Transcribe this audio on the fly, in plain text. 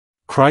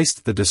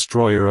Christ the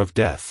destroyer of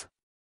death.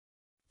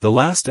 The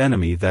last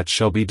enemy that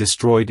shall be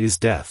destroyed is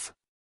death.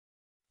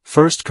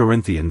 1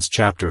 Corinthians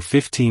chapter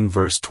 15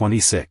 verse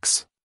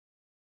 26.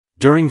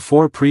 During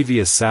 4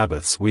 previous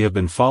Sabbaths we have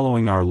been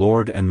following our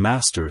Lord and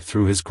Master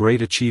through his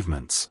great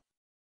achievements.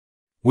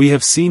 We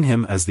have seen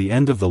him as the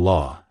end of the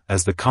law,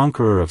 as the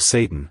conqueror of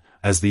Satan,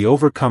 as the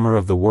overcomer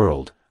of the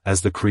world,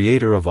 as the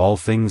creator of all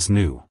things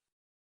new.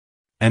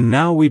 And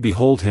now we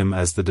behold him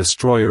as the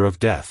destroyer of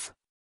death.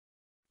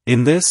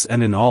 In this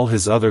and in all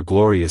his other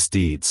glorious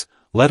deeds,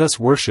 let us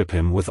worship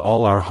him with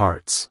all our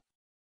hearts.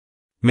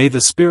 May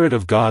the Spirit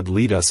of God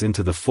lead us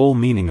into the full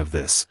meaning of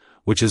this,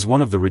 which is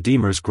one of the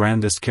Redeemer's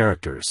grandest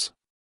characters.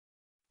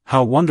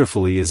 How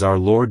wonderfully is our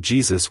Lord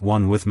Jesus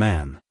one with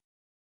man!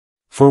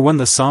 For when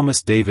the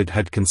psalmist David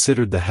had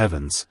considered the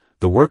heavens,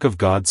 the work of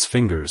God's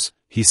fingers,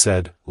 he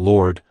said,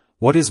 Lord,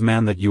 what is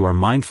man that you are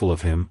mindful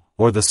of him,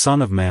 or the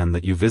Son of Man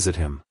that you visit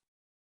him?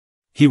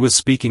 He was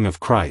speaking of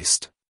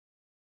Christ.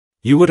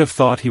 You would have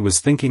thought he was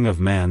thinking of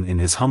man in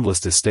his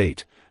humblest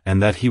estate,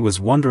 and that he was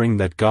wondering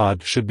that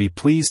God should be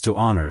pleased to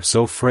honor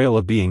so frail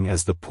a being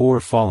as the poor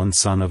fallen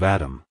son of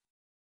Adam.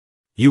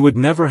 You would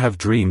never have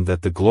dreamed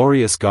that the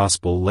glorious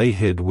gospel lay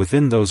hid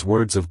within those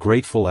words of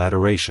grateful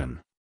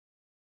adoration.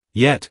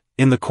 Yet,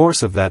 in the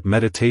course of that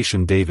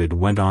meditation David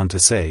went on to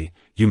say,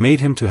 You made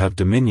him to have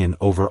dominion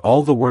over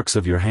all the works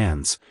of your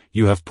hands,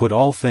 you have put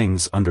all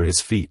things under his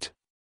feet.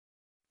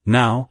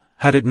 Now,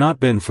 had it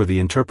not been for the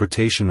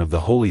interpretation of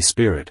the Holy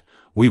Spirit,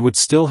 we would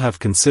still have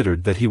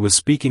considered that he was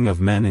speaking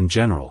of men in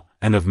general,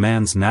 and of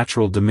man's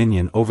natural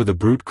dominion over the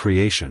brute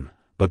creation,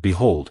 but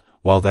behold,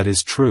 while that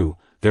is true,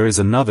 there is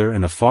another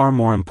and a far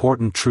more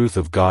important truth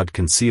of God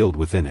concealed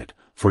within it,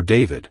 for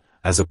David,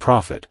 as a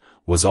prophet,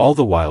 was all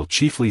the while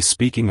chiefly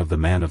speaking of the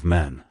man of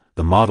men,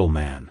 the model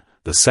man,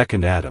 the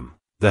second Adam,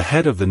 the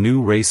head of the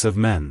new race of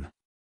men.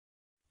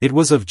 It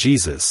was of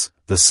Jesus,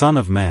 the Son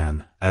of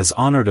Man, as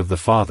honored of the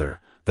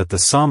Father, that the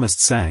psalmist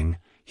sang,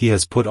 He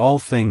has put all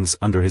things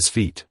under his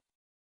feet.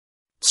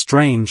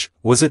 Strange,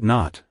 was it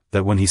not,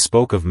 that when he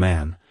spoke of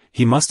man,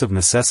 he must of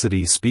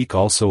necessity speak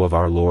also of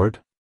our Lord?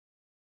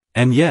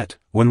 And yet,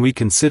 when we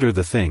consider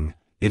the thing,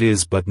 it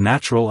is but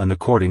natural and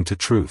according to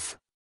truth.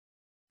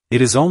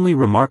 It is only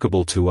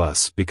remarkable to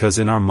us because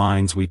in our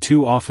minds we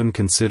too often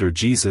consider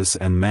Jesus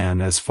and man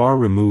as far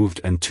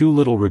removed and too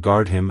little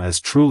regard him as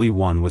truly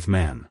one with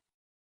man.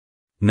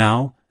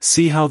 Now,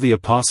 see how the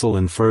apostle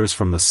infers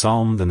from the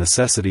psalm the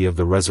necessity of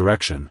the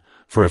resurrection,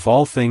 for if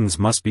all things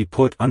must be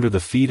put under the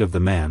feet of the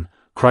man,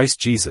 Christ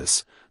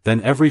Jesus,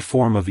 then every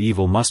form of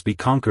evil must be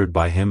conquered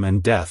by him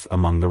and death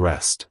among the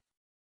rest.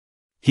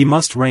 He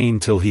must reign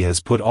till he has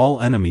put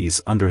all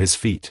enemies under his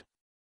feet.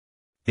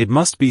 It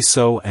must be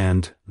so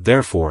and,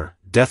 therefore,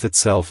 death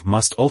itself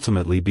must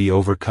ultimately be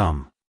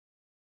overcome.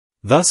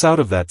 Thus out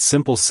of that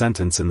simple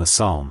sentence in the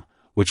psalm,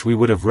 which we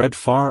would have read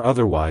far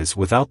otherwise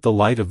without the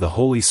light of the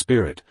Holy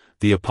Spirit,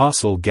 the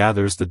apostle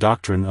gathers the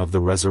doctrine of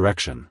the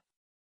resurrection.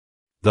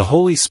 The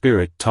Holy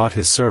Spirit taught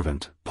his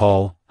servant,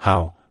 Paul,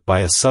 how, by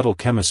a subtle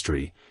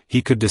chemistry,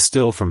 he could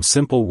distill from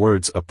simple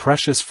words a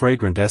precious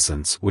fragrant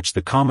essence which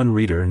the common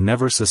reader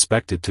never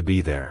suspected to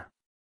be there.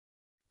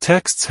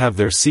 Texts have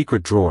their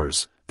secret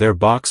drawers, their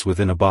box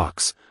within a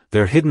box,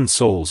 their hidden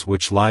souls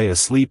which lie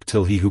asleep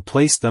till he who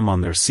placed them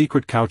on their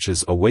secret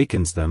couches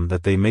awakens them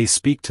that they may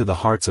speak to the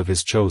hearts of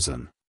his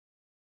chosen.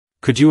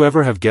 Could you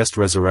ever have guessed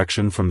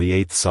resurrection from the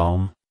 8th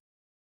Psalm?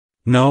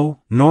 No,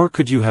 nor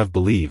could you have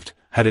believed,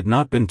 had it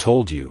not been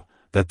told you,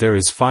 that there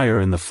is fire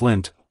in the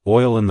flint,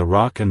 oil in the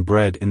rock and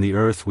bread in the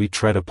earth we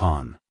tread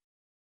upon.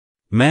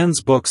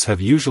 Man's books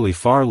have usually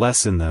far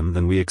less in them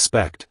than we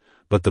expect,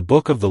 but the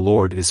book of the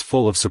Lord is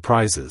full of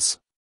surprises.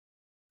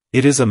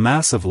 It is a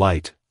mass of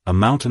light, a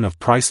mountain of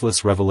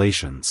priceless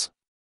revelations.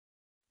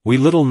 We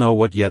little know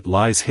what yet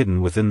lies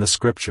hidden within the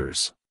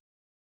Scriptures.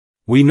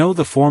 We know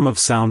the form of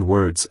sound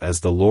words as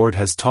the Lord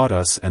has taught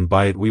us and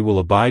by it we will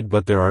abide,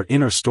 but there are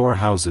inner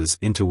storehouses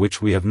into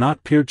which we have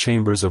not peered,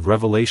 chambers of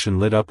revelation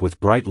lit up with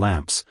bright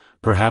lamps,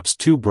 perhaps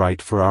too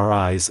bright for our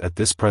eyes at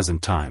this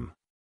present time.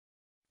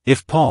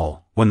 If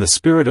Paul, when the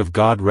Spirit of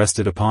God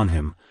rested upon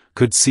him,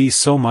 could see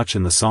so much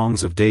in the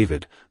songs of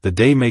David, the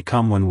day may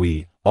come when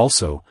we,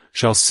 also,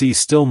 shall see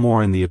still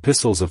more in the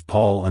epistles of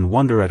Paul and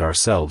wonder at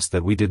ourselves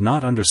that we did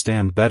not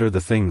understand better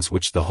the things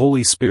which the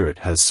Holy Spirit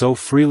has so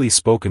freely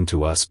spoken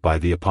to us by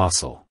the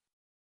apostle.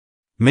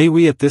 May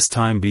we at this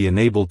time be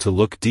enabled to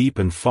look deep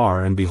and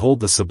far and behold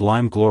the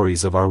sublime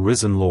glories of our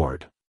risen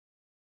Lord.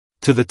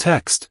 To the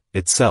text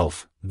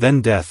itself,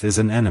 then death is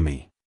an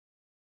enemy.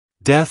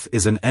 Death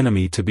is an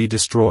enemy to be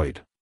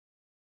destroyed.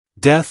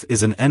 Death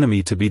is an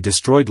enemy to be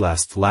destroyed.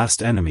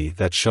 Last enemy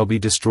that shall be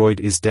destroyed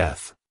is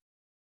death.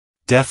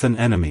 Death an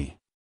enemy.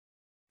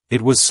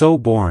 It was so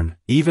born,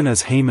 even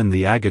as Haman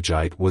the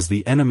Agagite was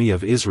the enemy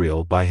of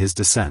Israel by his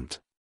descent.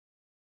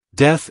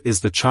 Death is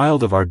the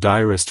child of our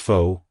direst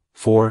foe,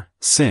 for,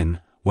 sin,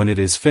 when it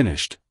is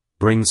finished,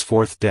 brings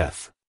forth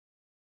death.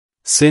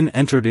 Sin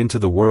entered into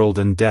the world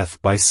and death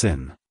by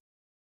sin.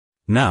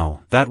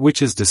 Now, that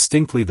which is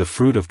distinctly the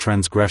fruit of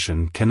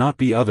transgression cannot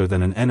be other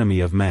than an enemy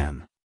of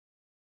man.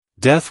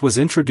 Death was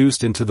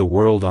introduced into the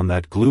world on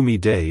that gloomy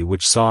day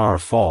which saw our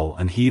fall,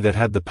 and he that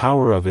had the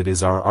power of it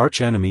is our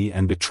arch-enemy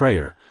and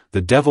betrayer,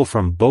 the devil,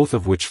 from both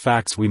of which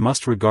facts we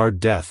must regard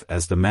death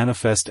as the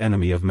manifest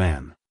enemy of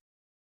man.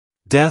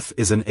 Death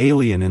is an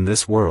alien in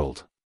this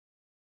world.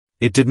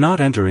 It did not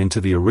enter into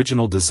the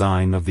original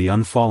design of the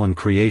unfallen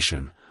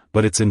creation,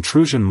 but its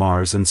intrusion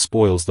mars and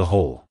spoils the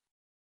whole.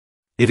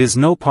 It is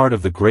no part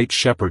of the great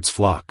shepherd's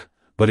flock,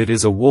 but it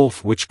is a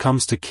wolf which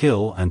comes to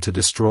kill and to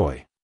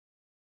destroy.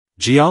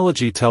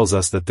 Geology tells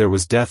us that there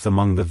was death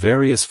among the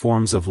various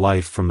forms of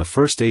life from the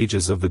first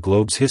ages of the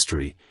globe's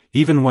history,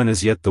 even when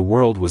as yet the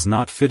world was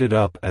not fitted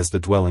up as the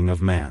dwelling of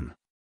man.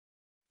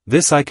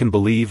 This I can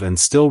believe and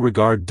still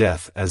regard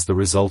death as the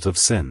result of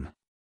sin.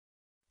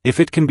 If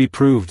it can be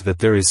proved that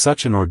there is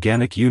such an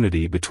organic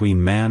unity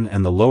between man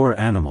and the lower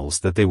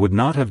animals that they would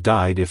not have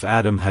died if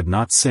Adam had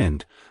not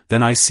sinned,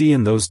 then I see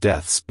in those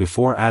deaths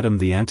before Adam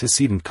the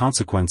antecedent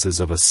consequences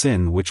of a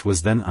sin which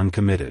was then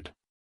uncommitted.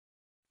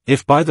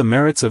 If by the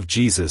merits of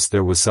Jesus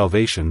there was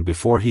salvation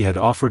before he had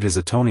offered his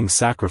atoning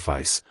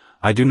sacrifice,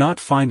 I do not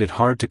find it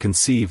hard to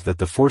conceive that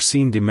the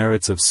foreseen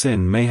demerits of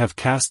sin may have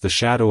cast the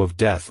shadow of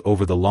death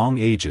over the long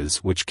ages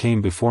which came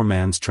before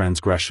man's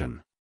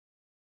transgression.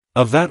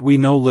 Of that we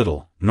know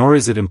little, nor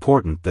is it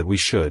important that we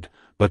should,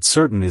 but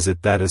certain is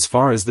it that as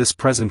far as this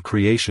present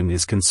creation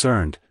is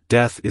concerned,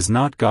 death is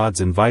not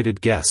God's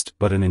invited guest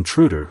but an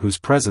intruder whose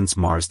presence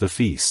mars the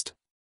feast.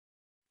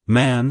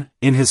 Man,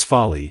 in his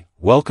folly,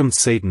 welcomed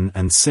Satan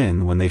and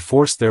sin when they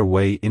forced their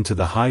way into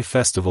the high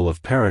festival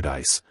of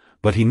paradise,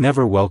 but he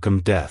never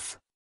welcomed death.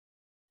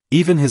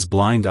 Even his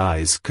blind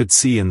eyes could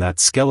see in that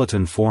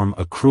skeleton form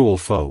a cruel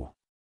foe.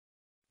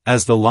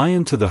 As the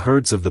lion to the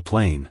herds of the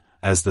plain,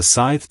 as the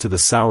scythe to the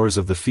sowers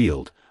of the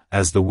field,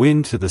 as the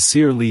wind to the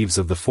sere leaves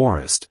of the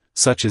forest,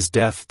 such is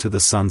death to the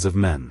sons of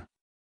men.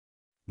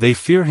 They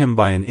fear him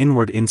by an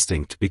inward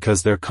instinct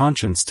because their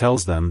conscience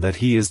tells them that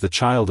he is the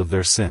child of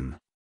their sin.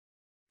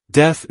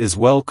 Death is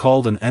well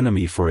called an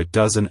enemy, for it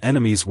does an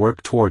enemy's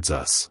work towards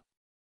us.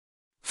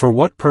 For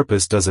what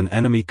purpose does an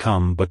enemy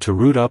come but to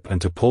root up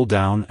and to pull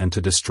down and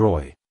to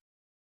destroy?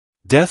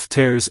 Death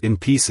tears in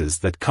pieces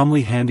that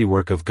comely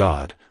handiwork of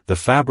God, the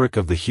fabric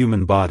of the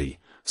human body,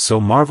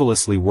 so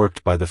marvelously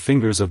worked by the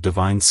fingers of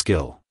divine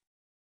skill.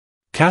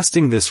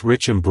 Casting this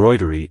rich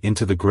embroidery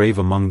into the grave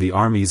among the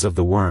armies of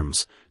the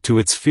worms, to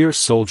its fierce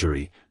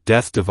soldiery,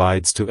 death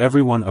divides to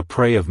everyone a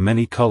prey of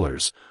many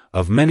colors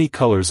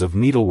of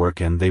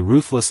needlework, and they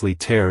ruthlessly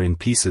tear in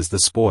pieces the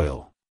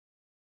spoil.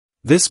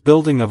 This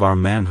building of our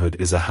manhood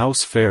is a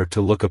house fair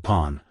to look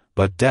upon,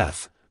 but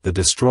death, the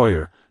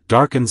destroyer,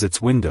 darkens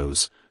its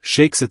windows,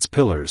 shakes its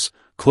pillars,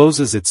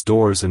 closes its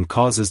doors, and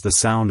causes the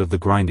sound of the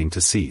grinding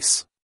to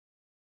cease.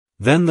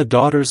 Then the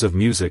daughters of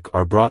music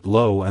are brought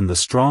low and the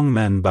strong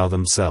men bow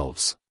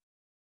themselves.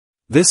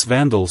 This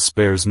vandal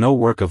spares no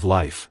work of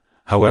life,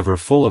 however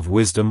full of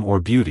wisdom or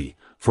beauty,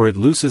 for it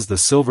looses the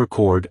silver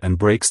cord and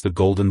breaks the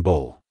golden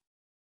bowl.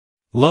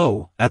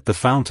 Lo, at the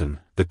fountain,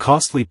 the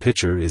costly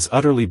pitcher is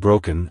utterly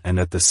broken, and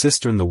at the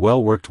cistern the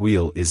well-worked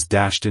wheel is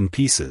dashed in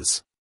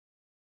pieces.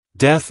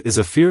 Death is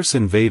a fierce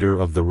invader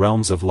of the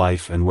realms of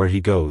life, and where he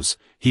goes,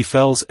 he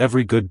fells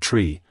every good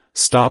tree,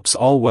 stops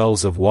all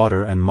wells of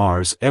water, and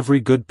mars every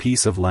good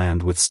piece of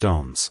land with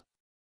stones.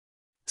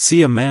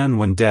 See a man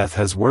when death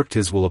has worked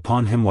his will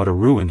upon him, what a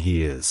ruin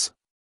he is.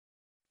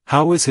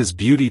 How is his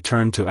beauty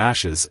turned to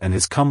ashes and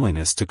his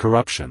comeliness to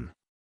corruption?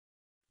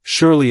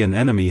 Surely an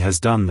enemy has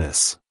done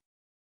this.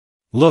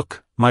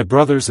 Look, my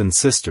brothers and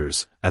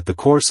sisters, at the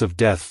course of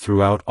death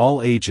throughout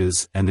all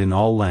ages and in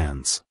all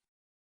lands.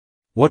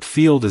 What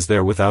field is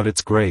there without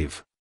its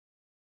grave?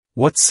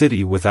 What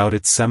city without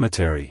its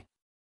cemetery?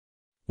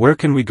 Where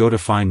can we go to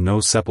find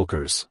no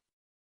sepulchres?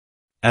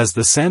 As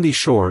the sandy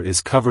shore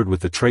is covered with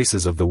the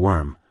traces of the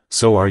worm,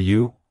 so are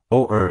you,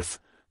 O earth,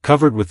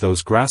 covered with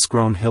those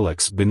grass-grown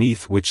hillocks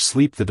beneath which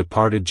sleep the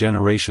departed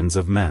generations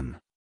of men.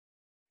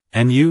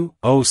 And you,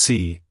 O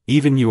sea,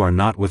 even you are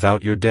not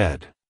without your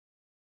dead.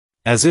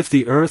 As if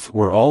the earth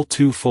were all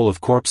too full of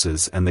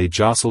corpses and they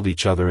jostled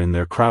each other in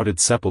their crowded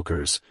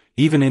sepulchres,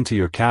 even into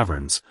your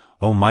caverns,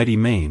 O mighty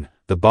main,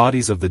 the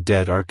bodies of the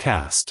dead are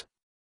cast.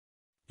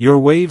 Your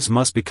waves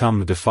must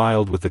become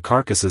defiled with the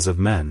carcasses of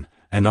men,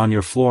 and on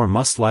your floor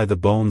must lie the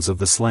bones of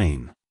the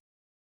slain.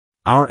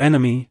 Our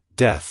enemy,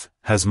 death,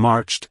 has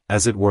marched,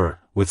 as it were,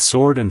 with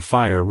sword and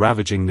fire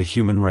ravaging the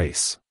human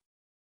race.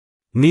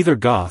 Neither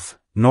Goth,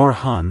 nor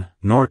Hun,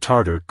 nor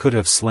Tartar could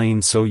have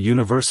slain so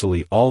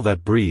universally all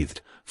that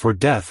breathed, for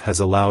death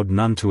has allowed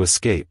none to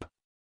escape.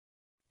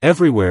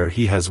 Everywhere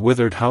he has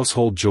withered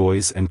household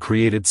joys and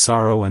created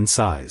sorrow and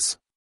sighs.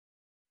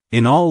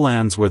 In all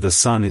lands where the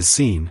sun is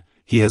seen,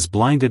 he has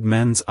blinded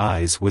men's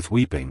eyes with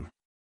weeping.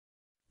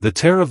 The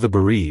tear of the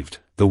bereaved,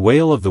 the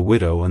wail of the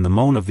widow, and the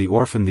moan of the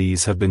orphan,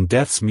 these have been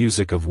death's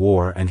music of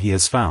war, and he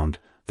has found,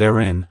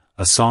 therein,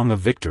 a song of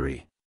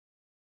victory.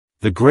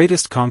 The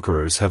greatest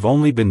conquerors have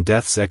only been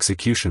death's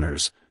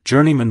executioners,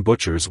 journeyman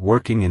butchers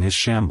working in his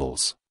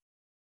shambles.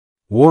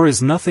 War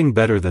is nothing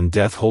better than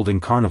death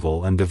holding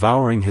carnival and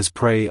devouring his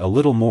prey a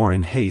little more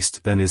in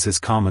haste than is his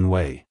common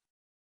way.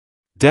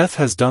 Death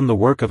has done the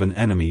work of an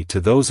enemy to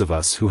those of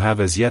us who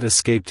have as yet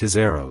escaped his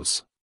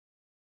arrows.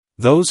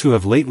 Those who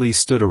have lately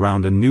stood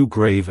around a new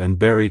grave and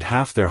buried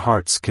half their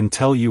hearts can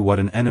tell you what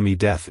an enemy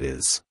death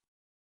is.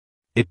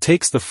 It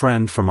takes the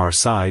friend from our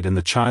side and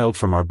the child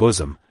from our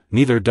bosom,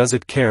 neither does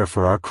it care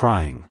for our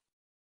crying.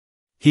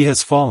 He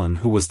has fallen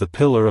who was the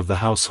pillar of the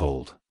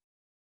household.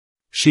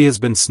 She has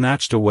been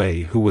snatched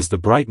away who was the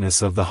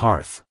brightness of the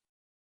hearth.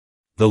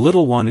 The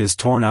little one is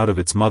torn out of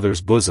its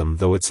mother's bosom,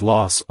 though its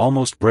loss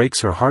almost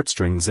breaks her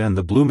heartstrings, and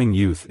the blooming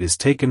youth is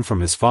taken from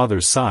his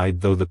father's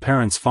side, though the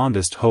parent's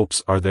fondest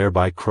hopes are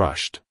thereby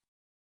crushed.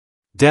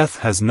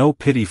 Death has no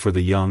pity for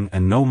the young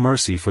and no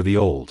mercy for the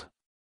old.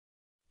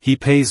 He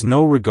pays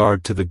no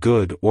regard to the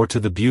good or to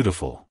the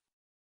beautiful.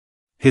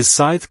 His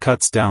scythe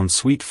cuts down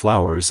sweet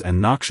flowers and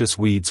noxious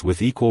weeds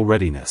with equal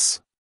readiness.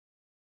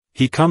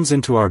 He comes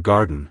into our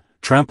garden,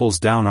 tramples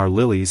down our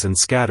lilies and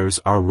scatters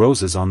our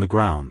roses on the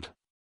ground.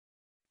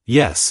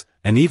 Yes,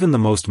 and even the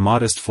most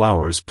modest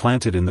flowers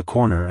planted in the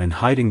corner and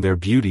hiding their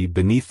beauty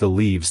beneath the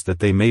leaves that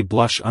they may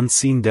blush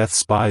unseen, death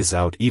spies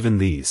out even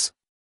these.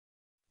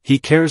 He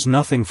cares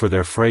nothing for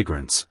their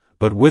fragrance,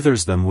 but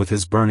withers them with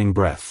his burning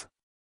breath.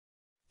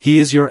 He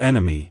is your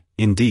enemy,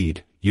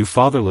 indeed, you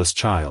fatherless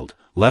child,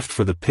 left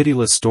for the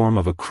pitiless storm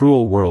of a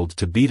cruel world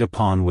to beat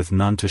upon with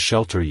none to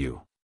shelter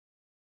you.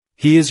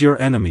 He is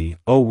your enemy,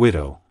 O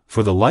widow,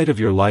 for the light of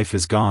your life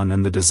is gone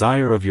and the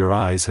desire of your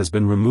eyes has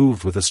been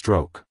removed with a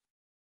stroke.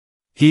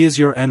 He is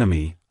your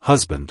enemy,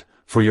 husband,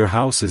 for your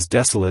house is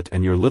desolate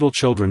and your little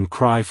children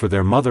cry for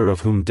their mother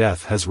of whom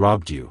death has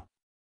robbed you.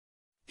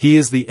 He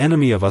is the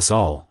enemy of us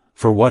all,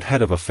 for what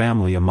head of a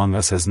family among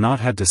us has not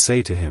had to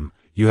say to him,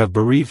 "You have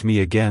bereaved me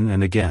again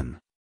and again."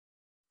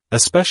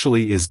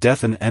 Especially is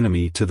death an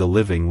enemy to the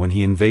living when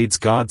he invades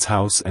God's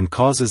house and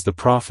causes the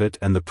prophet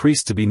and the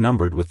priest to be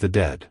numbered with the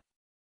dead.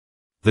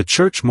 The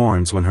church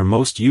mourns when her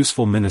most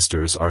useful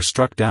ministers are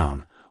struck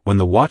down, when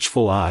the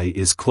watchful eye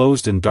is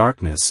closed in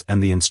darkness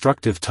and the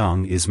instructive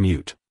tongue is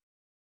mute.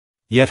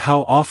 Yet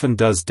how often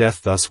does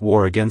death thus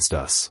war against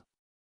us?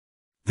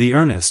 The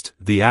earnest,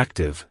 the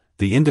active,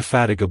 the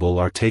indefatigable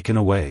are taken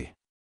away.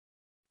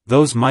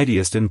 Those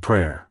mightiest in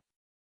prayer.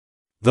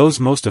 Those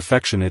most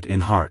affectionate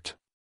in heart.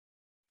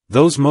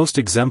 Those most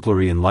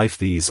exemplary in life,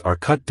 these are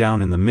cut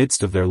down in the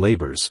midst of their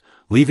labors,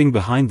 leaving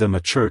behind them a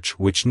church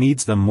which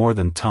needs them more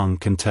than tongue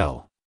can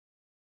tell.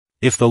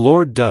 If the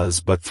Lord does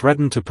but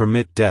threaten to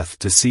permit death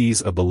to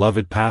seize a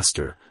beloved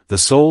pastor, the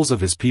souls of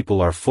his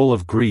people are full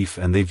of grief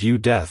and they view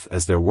death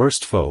as their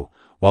worst foe,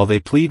 while they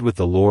plead with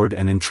the Lord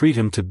and entreat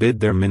him to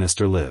bid their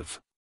minister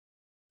live.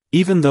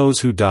 Even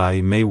those who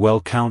die may well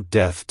count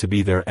death to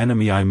be their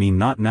enemy. I mean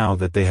not now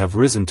that they have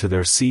risen to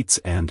their seats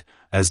and,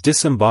 as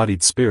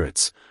disembodied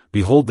spirits,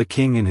 behold the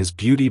King in his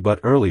beauty, but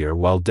earlier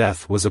while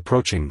death was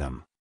approaching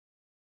them.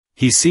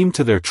 He seemed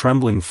to their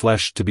trembling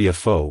flesh to be a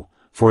foe,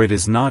 for it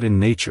is not in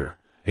nature,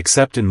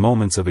 except in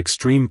moments of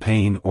extreme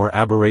pain or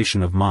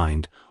aberration of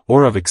mind,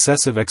 or of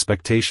excessive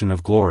expectation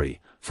of glory,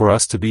 for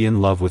us to be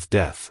in love with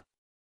death.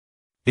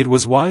 It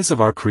was wise of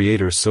our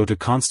Creator so to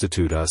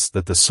constitute us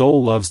that the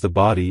soul loves the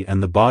body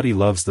and the body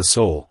loves the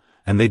soul,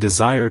 and they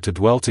desire to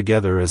dwell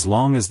together as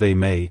long as they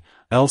may,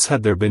 else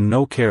had there been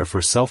no care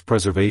for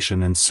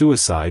self-preservation and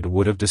suicide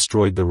would have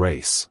destroyed the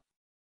race.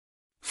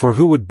 For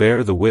who would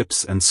bear the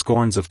whips and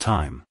scorns of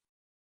time?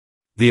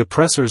 The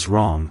oppressor's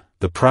wrong,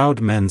 the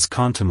proud men's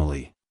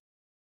contumely,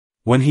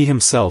 when he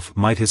himself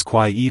might his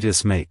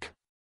quietus make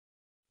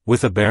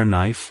with a bare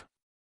knife?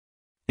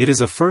 It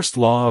is a first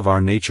law of our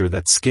nature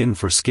that skin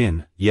for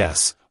skin,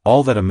 yes,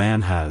 all that a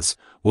man has,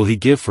 will he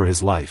give for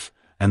his life,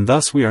 and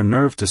thus we are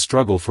nerved to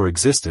struggle for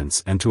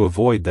existence and to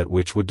avoid that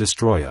which would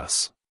destroy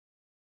us.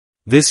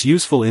 This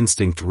useful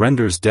instinct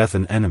renders death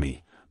an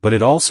enemy, but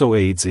it also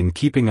aids in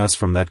keeping us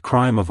from that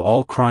crime of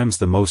all crimes,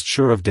 the most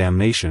sure of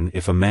damnation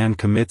if a man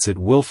commits it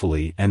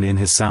willfully and in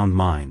his sound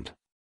mind.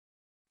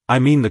 I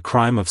mean the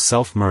crime of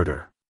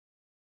self-murder.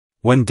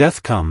 When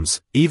death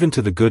comes, even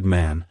to the good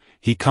man,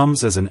 he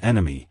comes as an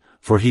enemy,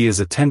 for he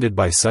is attended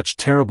by such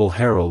terrible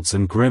heralds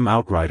and grim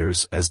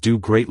outriders as do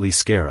greatly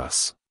scare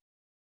us.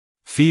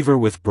 Fever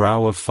with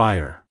brow of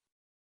fire.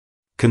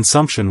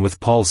 Consumption with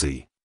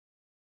palsy.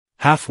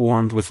 Half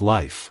warmed with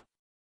life.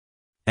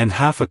 And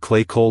half a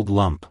clay-cold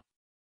lump.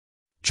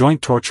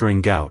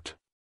 Joint-torturing gout.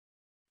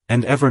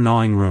 And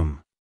ever-gnawing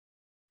rheum.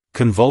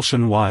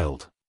 Convulsion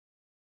wild.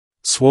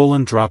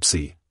 Swollen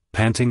dropsy,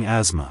 panting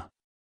asthma.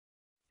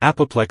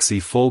 Apoplexy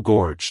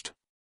full-gorged.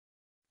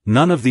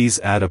 None of these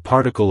add a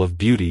particle of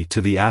beauty to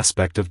the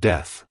aspect of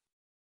death.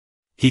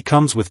 He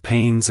comes with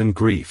pains and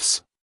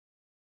griefs.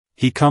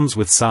 He comes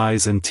with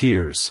sighs and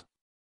tears.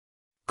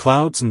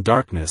 Clouds and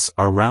darkness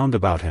are round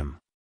about him.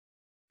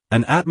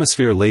 An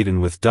atmosphere laden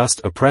with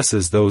dust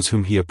oppresses those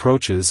whom he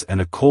approaches,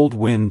 and a cold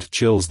wind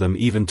chills them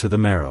even to the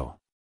marrow.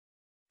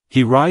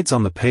 He rides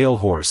on the pale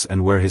horse,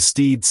 and where his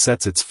steed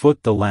sets its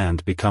foot the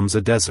land becomes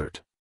a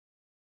desert.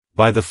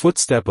 By the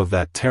footstep of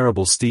that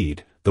terrible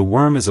steed, the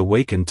worm is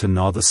awakened to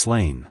gnaw the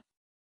slain.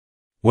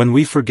 When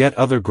we forget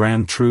other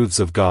grand truths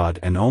of God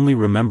and only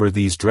remember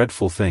these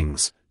dreadful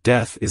things,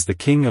 death is the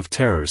king of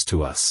terrors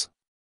to us.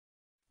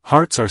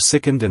 Hearts are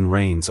sickened and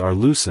reins are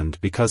loosened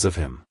because of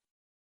him.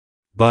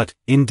 But,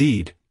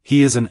 indeed,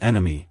 he is an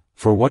enemy,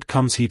 for what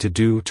comes he to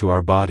do to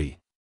our body?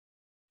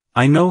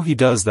 I know he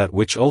does that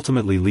which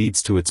ultimately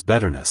leads to its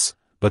betterness,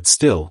 but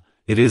still,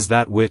 it is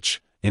that which,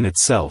 in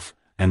itself,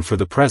 and for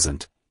the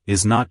present,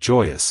 is not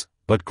joyous,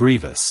 but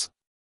grievous.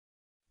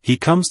 He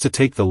comes to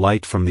take the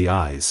light from the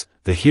eyes,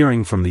 the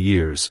hearing from the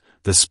ears,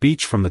 the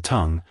speech from the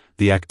tongue,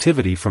 the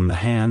activity from the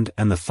hand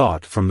and the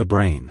thought from the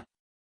brain.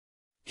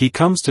 He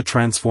comes to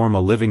transform a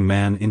living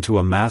man into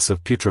a mass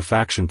of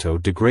putrefaction, to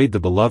degrade the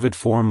beloved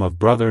form of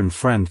brother and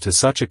friend to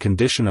such a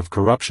condition of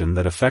corruption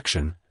that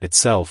affection,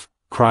 itself,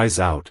 cries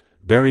out,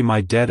 "Bury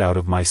my dead out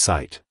of my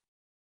sight."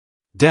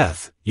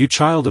 Death, you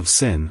child of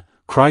sin,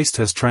 Christ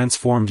has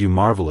transformed you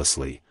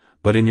marvelously,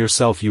 but in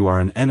yourself you are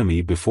an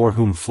enemy before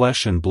whom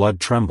flesh and blood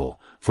tremble,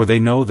 for they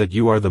know that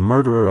you are the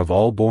murderer of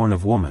all born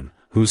of woman,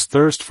 whose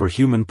thirst for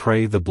human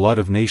prey the blood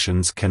of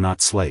nations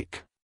cannot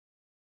slake.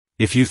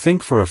 If you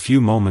think for a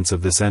few moments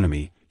of this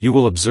enemy, you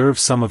will observe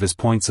some of his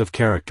points of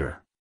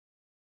character.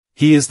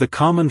 He is the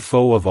common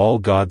foe of all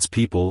God's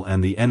people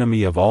and the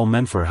enemy of all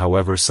men, for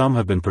however some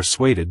have been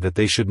persuaded that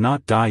they should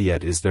not die,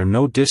 yet is there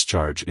no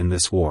discharge in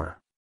this war.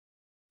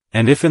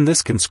 And if in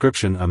this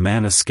conscription a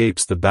man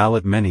escapes the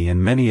ballot many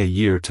and many a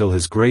year till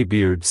his grey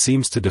beard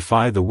seems to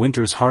defy the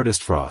winter's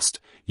hardest frost,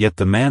 yet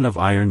the man of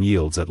iron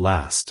yields at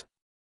last.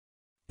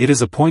 It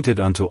is appointed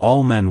unto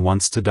all men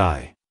once to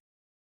die.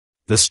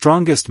 The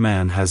strongest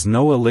man has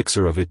no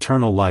elixir of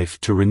eternal life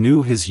to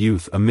renew his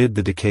youth amid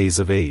the decays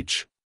of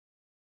age.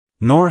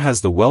 Nor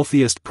has the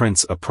wealthiest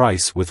prince a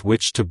price with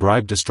which to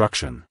bribe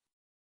destruction.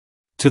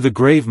 To the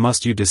grave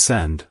must you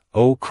descend,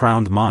 O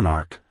crowned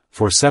monarch,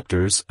 for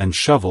scepters and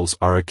shovels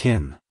are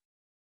akin.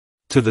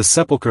 To the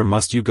sepulchre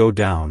must you go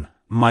down,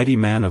 mighty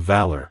man of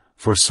valor,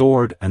 for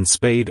sword and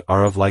spade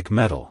are of like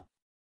metal.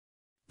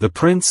 The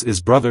prince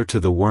is brother to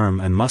the worm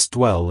and must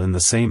dwell in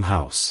the same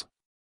house.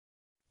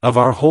 Of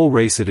our whole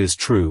race it is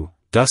true,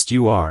 dust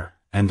you are,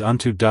 and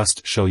unto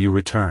dust shall you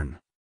return.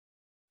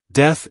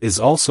 Death is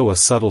also a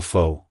subtle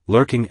foe,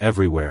 lurking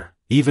everywhere,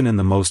 even in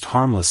the most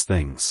harmless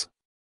things.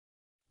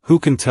 Who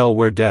can tell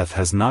where death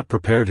has not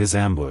prepared his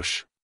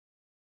ambush?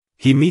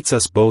 He meets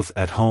us both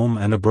at home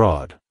and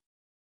abroad.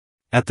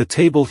 At the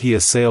table he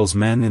assails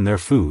men in their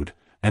food,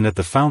 and at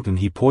the fountain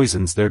he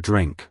poisons their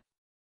drink.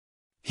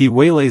 He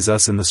waylays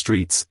us in the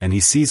streets and he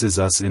seizes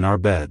us in our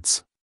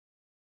beds.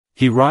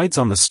 He rides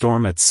on the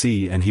storm at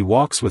sea and he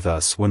walks with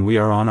us when we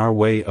are on our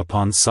way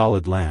upon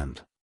solid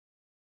land.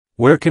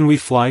 Where can we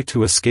fly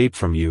to escape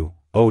from you,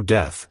 O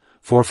death,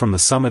 for from the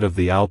summit of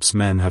the Alps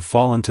men have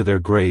fallen to their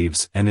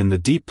graves, and in the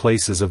deep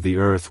places of the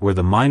earth where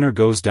the miner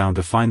goes down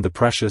to find the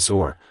precious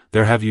ore,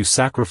 there have you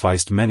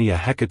sacrificed many a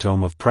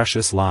hecatomb of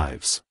precious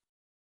lives.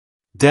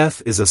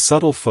 Death is a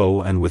subtle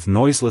foe and with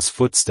noiseless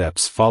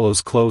footsteps follows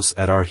close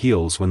at our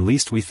heels when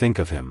least we think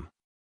of him.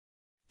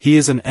 He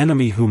is an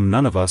enemy whom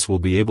none of us will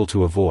be able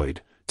to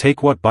avoid,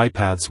 take what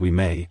bypaths we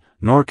may,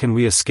 nor can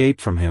we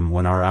escape from him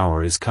when our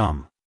hour is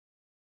come.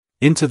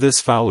 Into this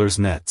fowler's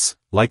nets,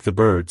 like the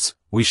birds,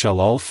 we shall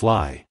all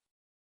fly.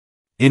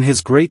 In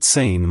his great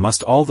seine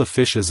must all the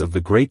fishes of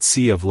the great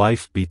sea of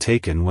life be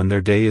taken when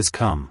their day is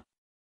come.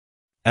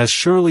 As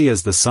surely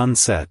as the sun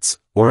sets,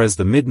 or as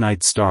the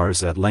midnight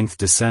stars at length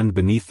descend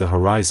beneath the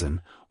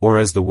horizon, or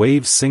as the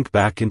waves sink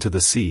back into the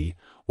sea,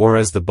 or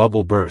as the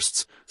bubble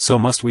bursts, so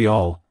must we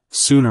all,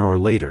 sooner or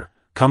later,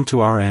 come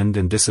to our end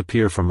and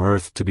disappear from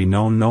earth to be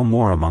known no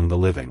more among the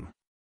living.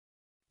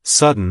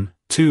 Sudden,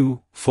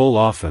 too, full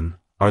often,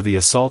 are the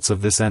assaults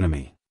of this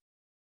enemy.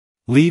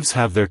 Leaves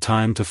have their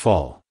time to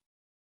fall,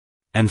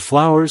 and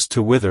flowers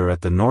to wither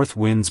at the north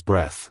wind's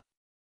breath,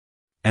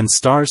 and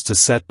stars to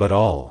set, but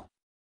all.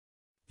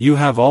 You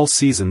have all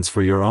seasons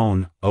for your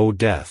own, O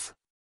death.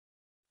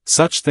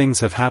 Such things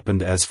have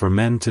happened as for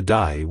men to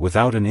die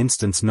without an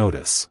instant's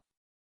notice.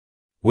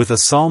 With a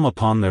psalm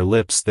upon their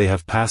lips they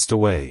have passed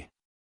away.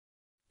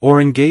 Or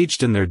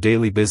engaged in their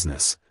daily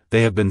business,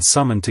 they have been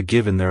summoned to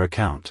give in their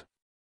account.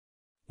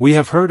 We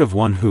have heard of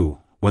one who,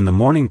 when the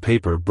morning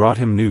paper brought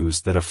him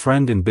news that a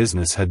friend in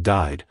business had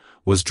died,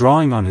 was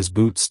drawing on his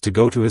boots to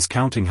go to his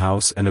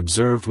counting-house and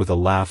observed with a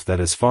laugh that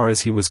as far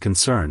as he was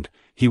concerned,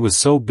 he was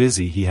so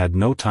busy he had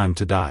no time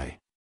to die.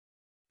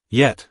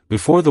 Yet,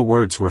 before the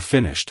words were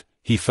finished,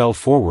 he fell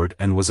forward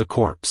and was a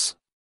corpse.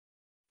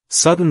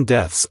 Sudden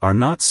deaths are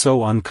not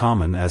so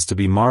uncommon as to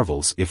be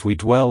marvels if we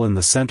dwell in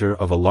the center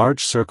of a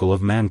large circle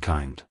of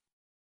mankind.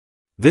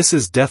 This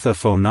is death, a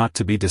foe not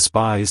to be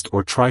despised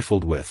or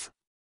trifled with.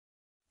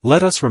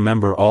 Let us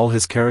remember all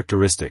his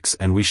characteristics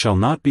and we shall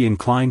not be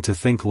inclined to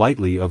think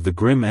lightly of the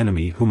grim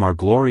enemy whom our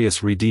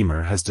glorious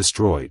Redeemer has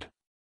destroyed.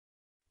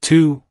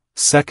 2.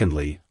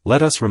 Secondly,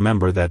 let us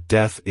remember that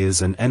death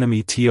is an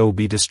enemy to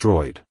be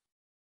destroyed.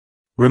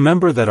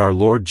 Remember that our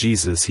Lord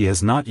Jesus, he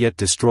has not yet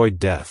destroyed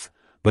death,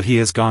 but he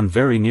has gone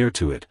very near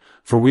to it,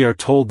 for we are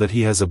told that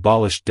he has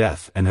abolished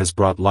death and has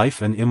brought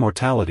life and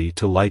immortality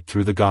to light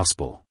through the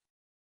gospel.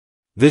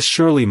 This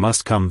surely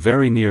must come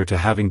very near to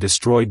having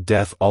destroyed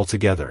death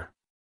altogether.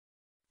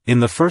 In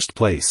the first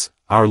place,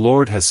 our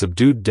Lord has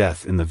subdued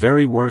death in the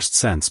very worst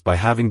sense by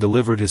having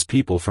delivered his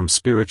people from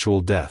spiritual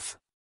death.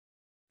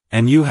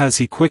 And you has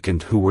he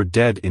quickened who were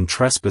dead in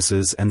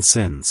trespasses and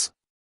sins.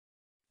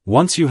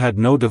 Once you had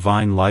no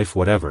divine life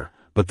whatever,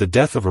 but the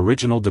death of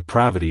original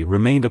depravity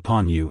remained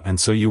upon you, and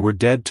so you were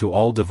dead to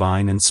all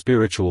divine and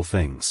spiritual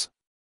things.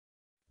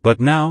 But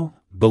now,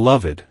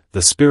 beloved,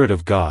 the Spirit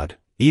of God,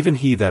 even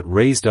he that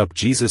raised up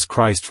Jesus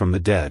Christ from the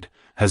dead,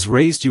 has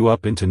raised you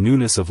up into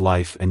newness of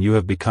life, and you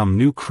have become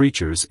new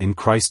creatures in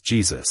Christ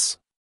Jesus.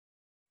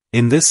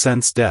 In this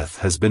sense death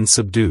has been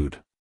subdued.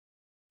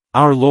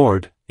 Our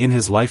Lord, in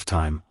his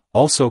lifetime,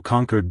 also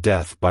conquered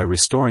death by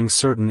restoring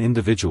certain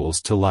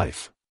individuals to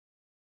life.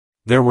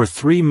 There were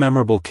 3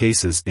 memorable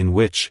cases in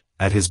which,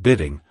 at his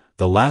bidding,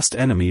 the last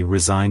enemy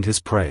resigned his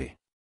prey.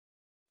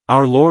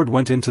 Our Lord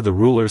went into the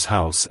ruler's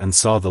house and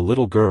saw the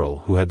little girl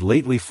who had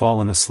lately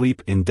fallen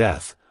asleep in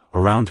death,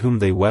 around whom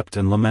they wept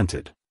and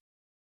lamented.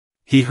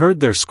 He heard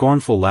their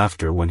scornful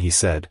laughter when he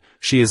said,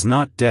 "She is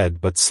not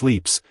dead but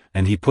sleeps,"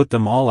 and he put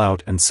them all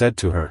out and said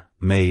to her,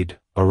 "Maid,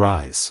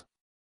 arise."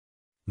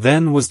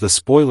 Then was the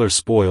spoiler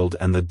spoiled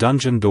and the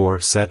dungeon door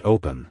set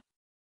open.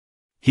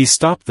 He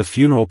stopped the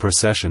funeral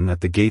procession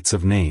at the gates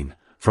of Nain,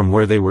 from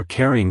where they were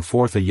carrying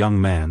forth a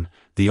young man,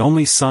 the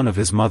only son of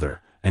his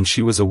mother, and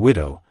she was a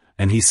widow,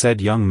 and he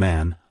said, "Young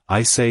man,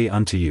 I say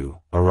unto you,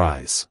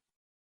 arise."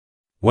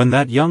 When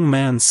that young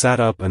man sat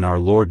up and our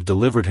Lord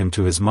delivered him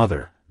to his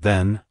mother,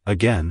 then,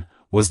 again,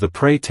 was the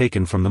prey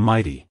taken from the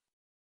mighty.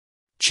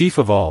 Chief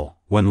of all,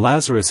 when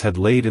Lazarus had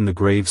laid in the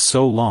grave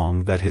so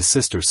long that his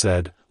sister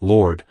said,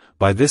 "Lord,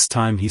 by this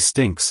time he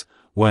stinks,"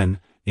 when,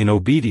 in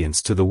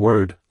obedience to the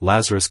word,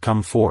 Lazarus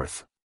come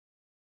forth.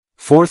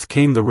 Forth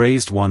came the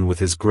raised one with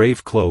his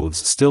grave clothes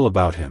still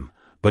about him,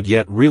 but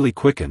yet really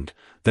quickened,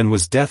 then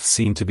was death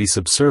seen to be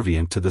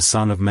subservient to the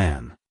Son of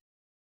Man.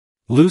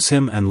 "Loose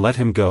him and let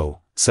him go,"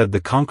 said the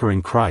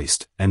conquering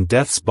Christ, and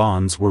death's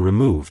bonds were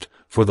removed,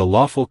 for the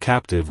lawful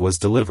captive was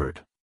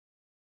delivered.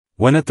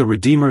 When at the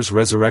Redeemer's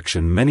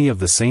resurrection many of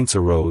the saints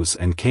arose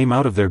and came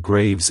out of their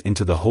graves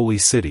into the holy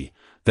city,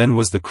 then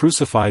was the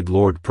crucified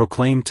Lord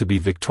proclaimed to be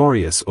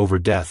victorious over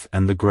death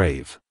and the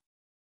grave.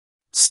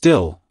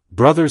 Still,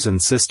 brothers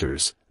and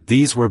sisters,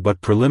 these were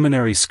but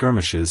preliminary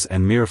skirmishes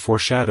and mere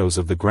foreshadows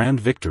of the grand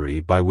victory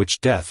by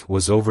which death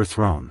was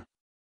overthrown.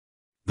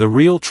 The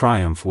real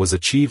triumph was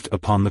achieved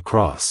upon the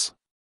cross.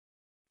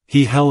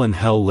 He hell and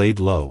hell laid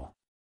low.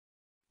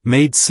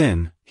 Made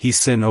sin, he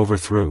sin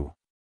overthrew.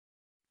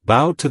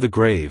 Bowed to the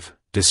grave,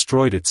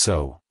 destroyed it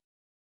so.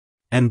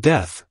 And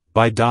death,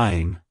 by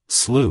dying,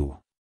 slew.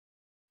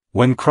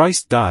 When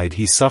Christ died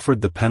he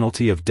suffered the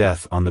penalty of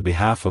death on the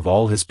behalf of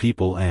all his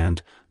people,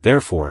 and,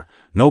 therefore,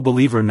 no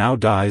believer now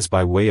dies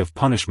by way of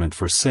punishment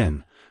for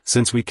sin,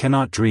 since we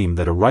cannot dream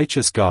that a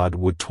righteous God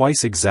would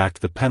twice exact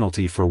the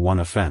penalty for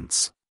one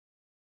offense.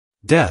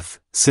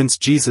 Death, since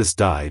Jesus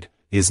died,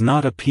 is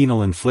not a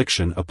penal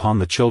infliction upon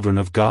the children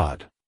of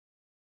God.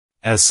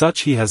 As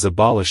such he has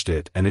abolished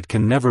it, and it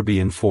can never be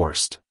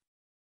enforced.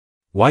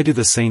 Why do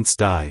the saints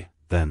die,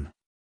 then?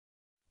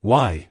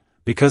 Why?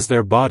 Because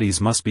their bodies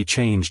must be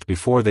changed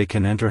before they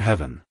can enter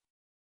heaven.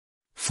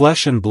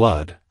 Flesh and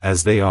blood,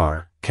 as they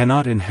are,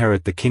 cannot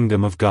inherit the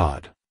kingdom of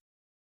God.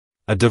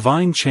 A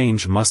divine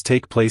change must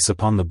take place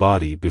upon the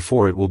body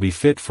before it will be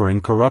fit for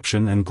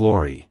incorruption and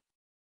glory.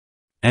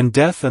 And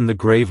death and the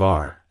grave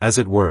are, as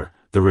it were,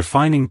 the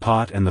refining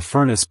pot and the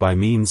furnace by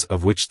means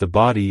of which the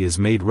body is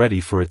made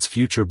ready for its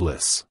future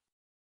bliss.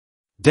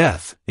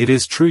 Death, it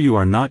is true you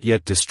are not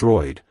yet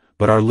destroyed,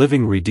 but our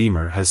living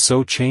Redeemer has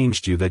so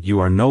changed you that you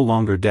are no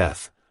longer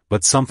death,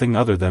 but something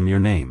other than your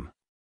name.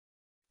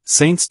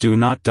 Saints do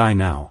not die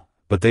now,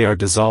 but they are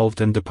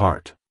dissolved and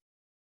depart.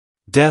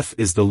 Death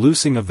is the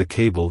loosing of the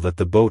cable that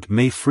the boat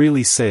may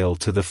freely sail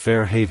to the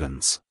fair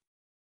havens.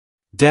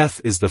 Death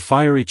is the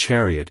fiery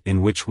chariot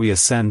in which we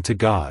ascend to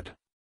God.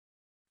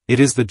 It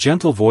is the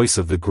gentle voice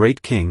of the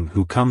great King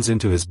who comes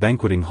into his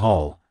banqueting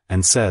hall,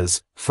 and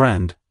says,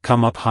 "Friend,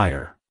 come up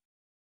higher.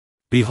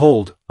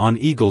 Behold, on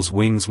eagle's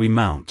wings we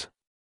mount.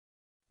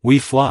 We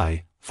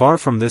fly, far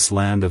from this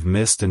land of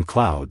mist and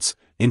clouds,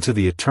 into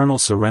the eternal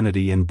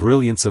serenity and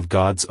brilliance of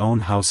God's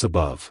own house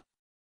above."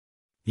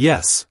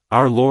 Yes,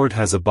 our Lord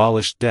has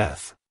abolished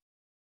death.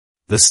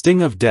 The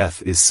sting of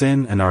death is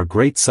sin, and our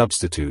great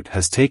substitute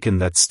has taken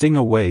that sting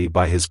away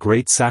by his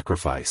great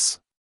sacrifice.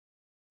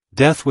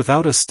 Death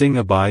without a sting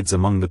abides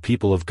among the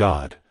people of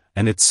God,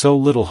 and it so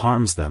little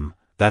harms them,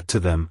 that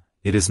to them,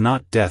 it is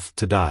not death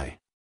to die.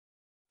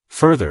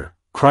 Further,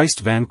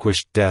 Christ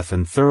vanquished death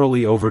and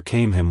thoroughly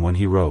overcame him when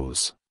he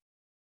rose.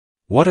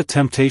 What a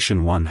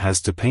temptation one has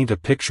to paint a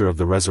picture of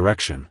the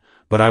resurrection,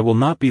 but I will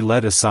not be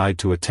led aside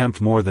to attempt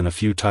more than a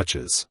few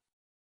touches.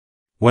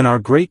 When our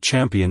great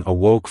champion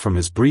awoke from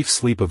his brief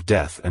sleep of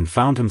death and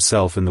found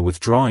himself in the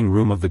withdrawing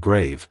room of the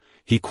grave,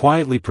 he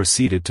quietly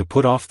proceeded to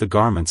put off the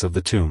garments of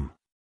the tomb.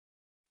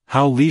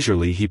 How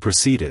leisurely he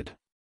proceeded!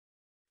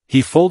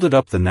 He folded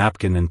up the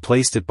napkin and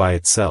placed it by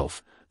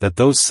itself, that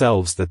those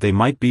selves that they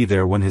might be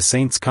there when his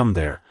saints come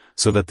there,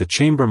 so that the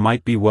chamber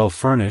might be well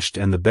furnished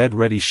and the bed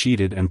ready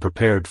sheeted and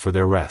prepared for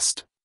their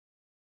rest.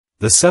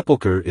 The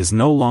sepulchre is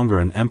no longer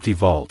an empty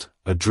vault,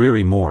 a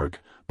dreary morgue,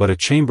 but a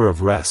chamber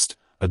of rest,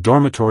 a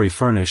dormitory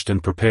furnished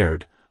and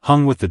prepared,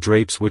 hung with the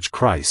drapes which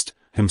Christ,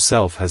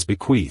 himself has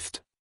bequeathed.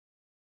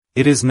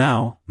 It is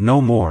now,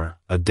 no more,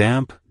 a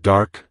damp,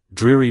 dark,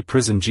 dreary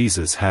prison.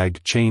 Jesus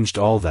had changed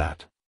all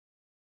that.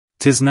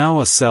 'Tis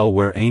now a cell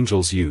where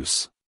angels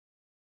use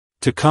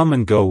to come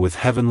and go with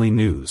heavenly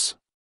news.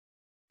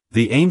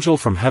 The angel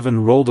from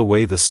heaven rolled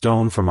away the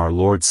stone from our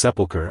Lord's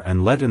sepulchre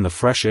and let in the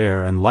fresh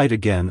air and light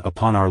again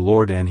upon our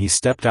Lord, and he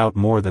stepped out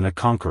more than a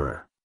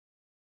conqueror.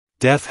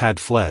 Death had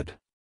fled.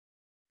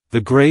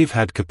 The grave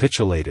had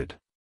capitulated.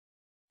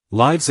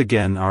 Lives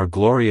again our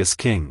glorious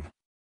King.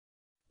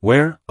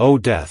 Where, O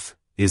death,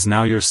 is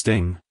now your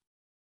sting?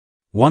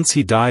 Once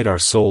he died our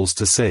souls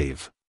to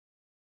save.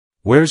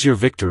 Where's your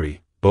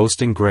victory,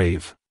 boasting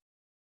grave?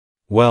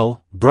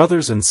 Well,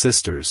 brothers and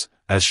sisters,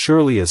 as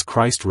surely as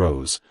Christ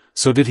rose,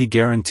 so did he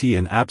guarantee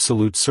in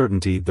absolute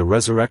certainty the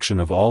resurrection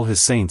of all his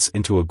saints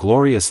into a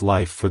glorious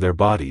life for their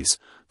bodies,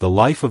 the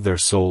life of their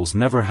souls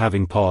never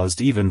having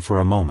paused even for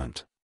a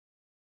moment.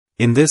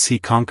 In this he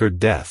conquered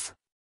death.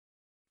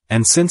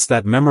 And since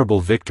that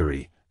memorable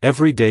victory,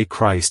 every day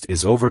Christ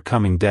is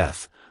overcoming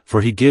death,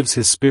 for he gives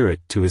his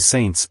Spirit to his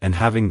saints, and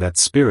having that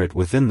Spirit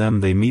within them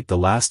they meet the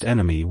last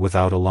enemy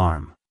without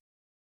alarm.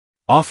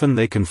 Often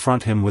they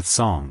confront him with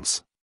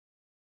songs.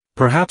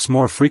 Perhaps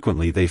more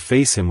frequently they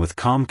face him with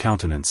calm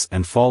countenance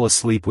and fall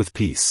asleep with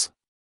peace.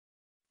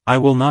 I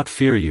will not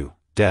fear you,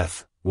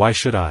 death, why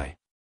should I?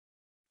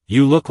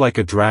 You look like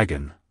a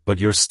dragon, but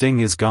your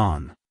sting is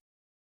gone.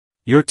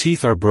 Your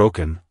teeth are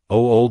broken, O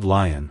old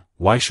lion,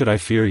 why should I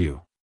fear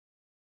you?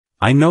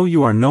 I know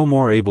you are no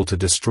more able to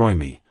destroy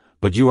me,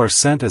 but you are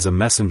sent as a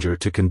messenger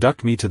to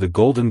conduct me to the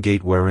golden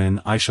gate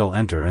wherein I shall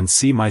enter and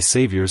see my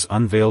Saviour's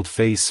unveiled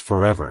face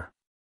forever.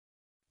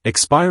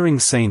 Expiring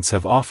saints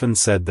have often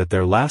said that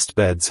their last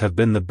beds have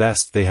been the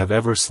best they have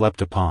ever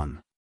slept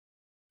upon.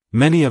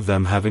 Many of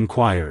them have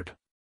inquired,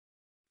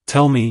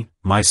 "Tell me,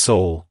 my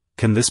soul,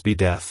 can this be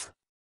death?"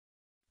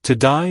 To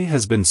die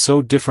has been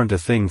so different a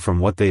thing from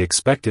what they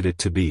expected it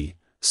to be,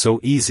 so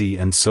easy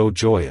and so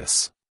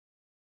joyous.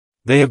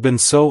 They have been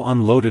so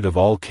unloaded of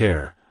all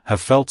care,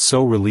 have felt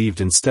so relieved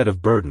instead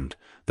of burdened,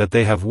 that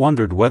they have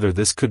wondered whether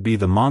this could be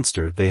the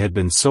monster they had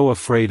been so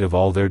afraid of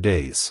all their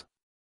days.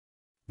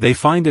 They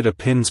find it a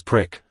pin's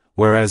prick,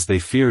 whereas they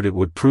feared it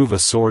would prove a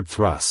sword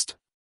thrust.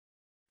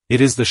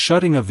 It is the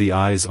shutting of the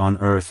eyes on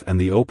earth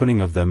and the opening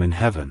of them in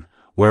heaven,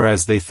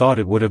 whereas they thought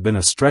it would have been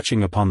a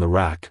stretching upon the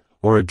rack,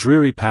 or a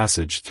dreary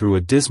passage through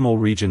a dismal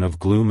region of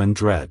gloom and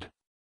dread.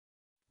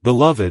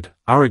 Beloved,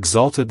 our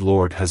exalted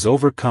Lord has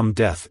overcome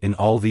death in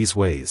all these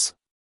ways.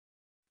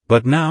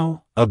 But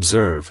now,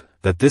 observe,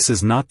 that this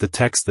is not the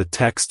text. The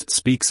text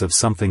speaks of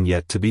something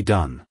yet to be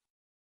done.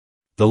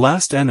 The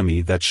last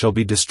enemy that shall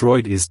be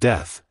destroyed is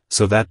death,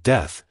 so that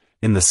death,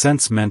 in the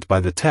sense meant by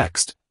the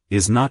text,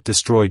 is not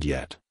destroyed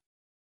yet.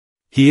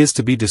 He is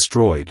to be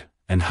destroyed,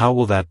 and how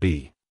will that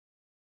be?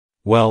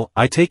 Well,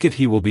 I take it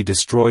he will be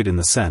destroyed in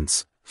the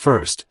sense,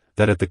 first,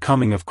 that at the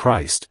coming of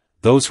Christ,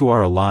 those who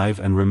are alive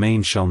and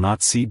remain shall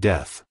not see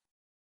death.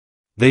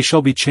 They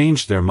shall be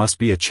changed. There must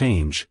be a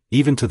change,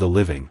 even to the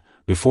living,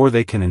 before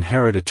they can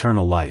inherit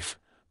eternal life,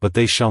 but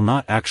they shall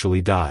not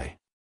actually die.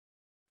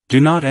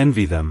 Do not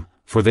envy them,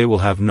 for they will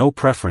have no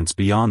preference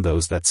beyond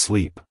those that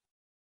sleep.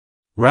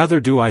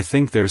 Rather do I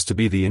think theirs to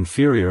be the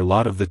inferior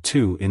lot of the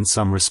two in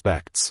some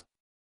respects.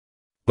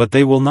 But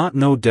they will not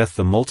know death.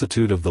 The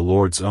multitude of the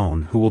Lord's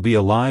own who will be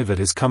alive at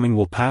his coming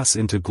will pass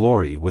into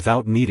glory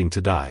without needing to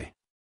die.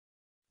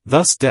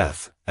 Thus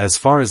death, as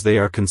far as they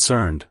are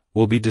concerned,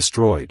 will be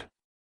destroyed.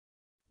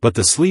 But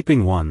the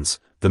sleeping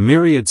ones, the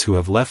myriads who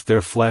have left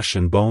their flesh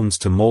and bones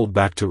to mold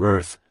back to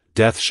earth,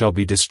 death shall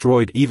be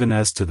destroyed even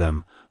as to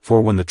them, for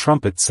when the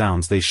trumpet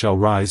sounds they shall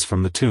rise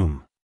from the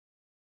tomb.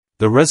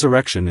 The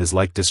resurrection is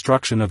like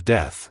destruction of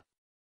death.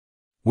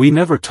 We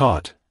never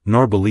taught,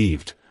 nor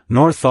believed,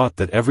 nor thought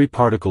that every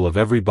particle of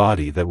every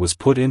body that was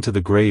put into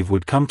the grave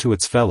would come to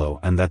its fellow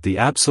and that the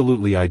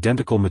absolutely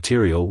identical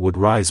material would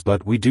rise,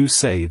 but we do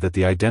say that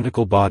the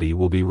identical body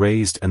will be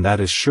raised, and that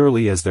as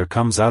surely as there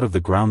comes out of the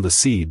ground the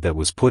seed that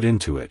was put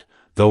into it,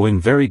 though in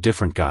very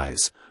different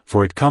guise,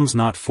 for it comes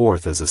not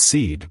forth as a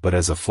seed but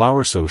as a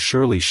flower, so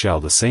surely shall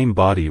the same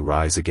body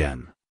rise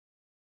again.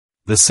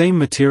 The same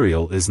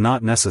material is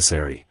not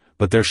necessary,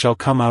 but there shall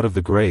come out of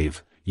the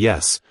grave,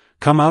 yes,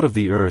 come out of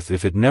the earth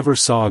if it never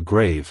saw a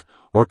grave,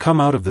 or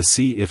come out of the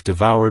sea if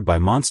devoured by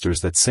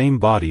monsters, that same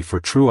body for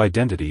true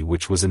identity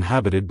which was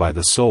inhabited by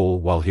the soul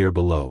while here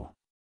below.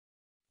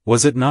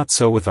 Was it not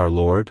so with our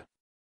Lord?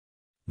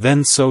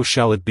 Then so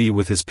shall it be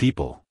with his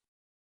people.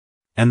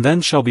 And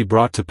then shall be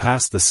brought to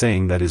pass the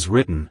saying that is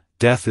written,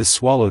 death is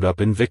swallowed up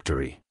in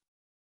victory.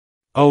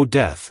 O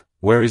death,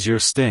 where is your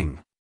sting?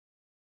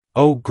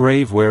 O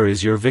grave, where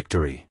is your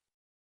victory?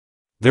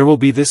 There will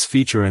be this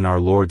feature in our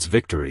Lord's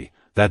victory,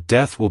 that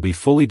death will be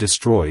fully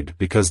destroyed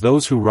because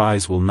those who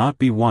rise will not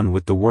be one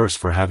with the worse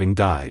for having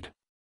died.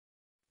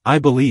 I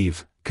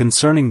believe,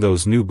 concerning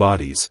those new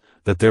bodies,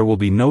 that there will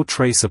be no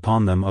trace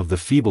upon them of the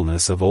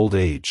feebleness of old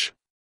age.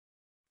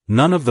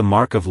 None of the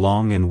mark of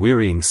long and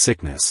wearying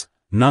sickness,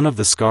 none of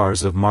the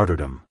scars of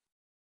martyrdom.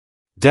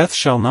 Death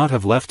shall not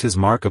have left his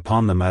mark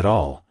upon them at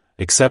all,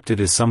 except it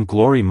is some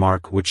glory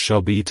mark which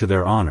shall be to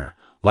their honor,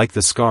 like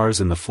the scars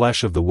in the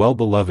flesh of the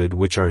well-beloved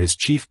which are his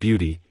chief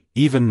beauty,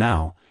 even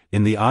now,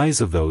 in the eyes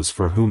of those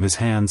for whom his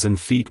hands and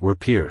feet were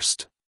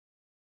pierced.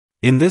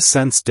 In this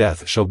sense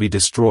death shall be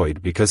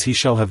destroyed because he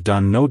shall have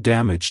done no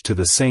damage to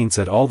the saints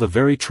at all, the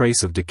very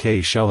trace of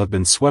decay shall have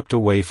been swept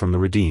away from the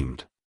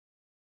redeemed.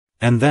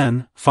 And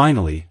then,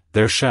 finally,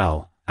 there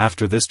shall,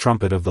 after this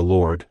trumpet of the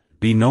Lord,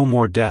 be no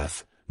more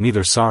death,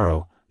 neither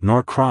sorrow,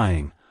 nor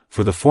crying,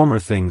 for the former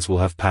things will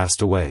have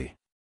passed away.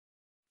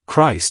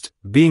 Christ,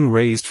 being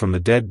raised from the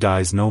dead,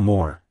 dies no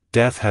more,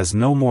 death has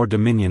no more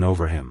dominion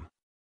over him.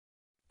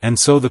 And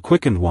so the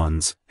quickened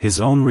ones, his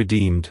own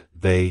redeemed,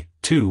 they,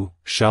 too,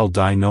 shall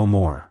die no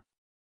more.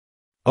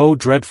 O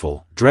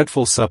dreadful,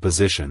 dreadful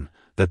supposition,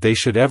 that they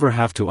should ever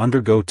have to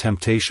undergo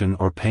temptation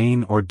or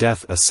pain or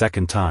death a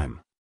second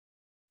time.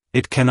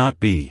 It cannot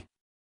be.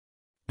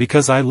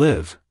 Because I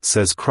live,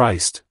 says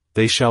Christ,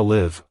 they shall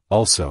live,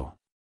 also.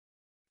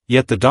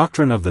 Yet the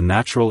doctrine of the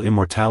natural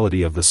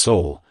immortality of the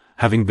soul,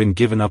 having been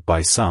given up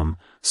by some,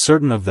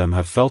 certain of them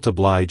have felt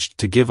obliged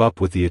to give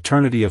up with the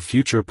eternity of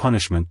future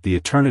punishment the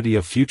eternity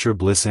of future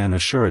bliss, and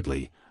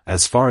assuredly,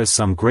 as far as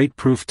some great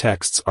proof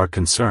texts are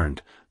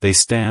concerned, they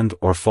stand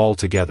or fall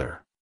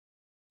together.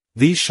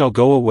 These shall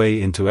go away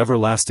into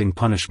everlasting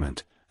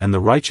punishment, and the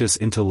righteous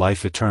into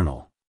life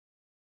eternal.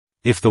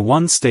 If the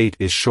one state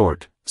is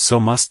short, so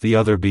must the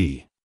other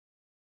be.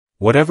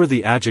 Whatever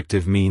the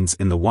adjective means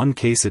in the one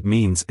case it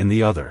means in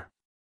the other.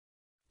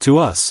 To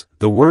us,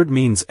 the word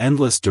means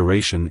endless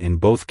duration in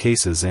both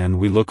cases, and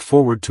we look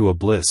forward to a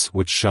bliss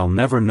which shall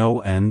never know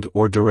end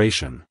or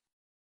duration.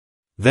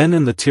 Then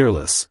in the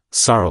tearless,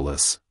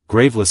 sorrowless,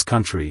 graveless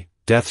country,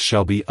 death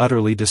shall be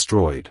utterly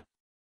destroyed.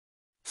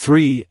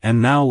 3.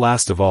 And now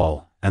last of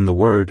all, and the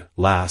word,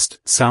 last,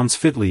 sounds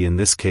fitly in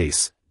this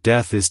case,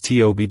 death is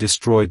to be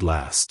destroyed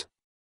last.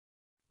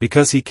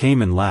 Because he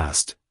came in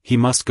last, he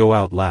must go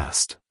out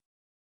last.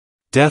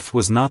 Death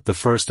was not the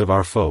first of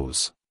our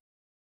foes.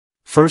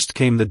 First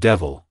came the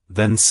devil,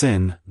 then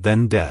sin,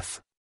 then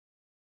death.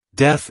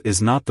 Death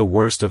is not the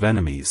worst of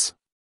enemies.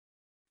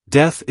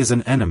 Death is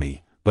an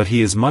enemy, but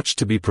he is much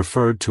to be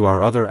preferred to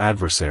our other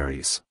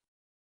adversaries.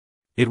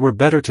 It were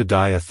better to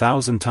die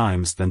 1,000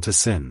 times than to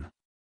sin.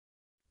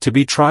 To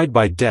be tried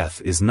by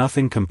death is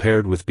nothing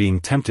compared with being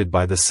tempted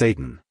by the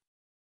Satan.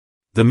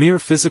 The mere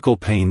physical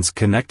pains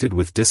connected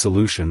with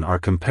dissolution are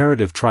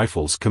comparative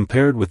trifles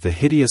compared with the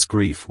hideous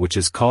grief which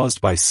is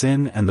caused by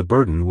sin and the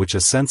burden which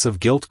a sense of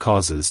guilt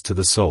causes to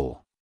the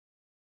soul.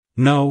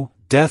 No,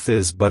 death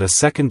is but a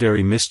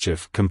secondary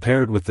mischief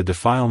compared with the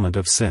defilement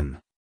of sin.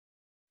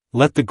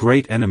 Let the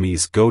great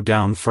enemies go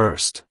down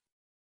first.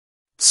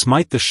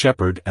 Smite the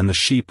shepherd and the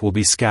sheep will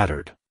be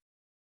scattered.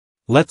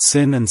 Let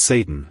sin and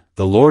Satan,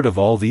 the lord of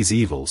all these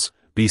evils,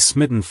 be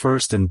smitten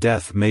first, and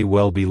death may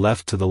well be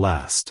left to the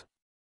last.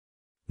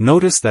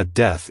 Notice that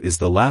death is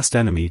the last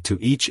enemy to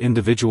each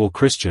individual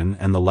Christian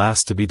and the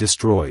last to be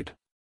destroyed.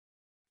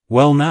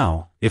 Well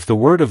now, if the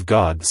Word of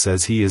God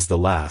says he is the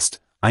last,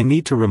 I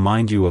need to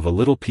remind you of a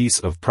little piece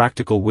of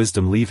practical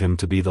wisdom: leave him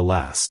to be the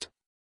last.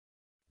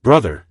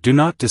 Brother, do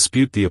not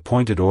dispute the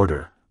appointed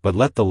order, but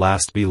let the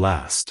last be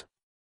last.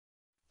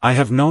 I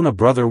have known a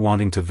brother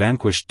wanting to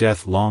vanquish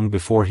death long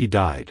before he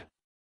died.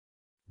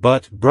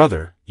 But,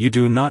 brother, you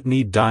do not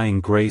need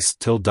dying grace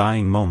till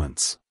dying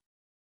moments.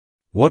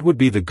 What would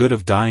be the good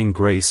of dying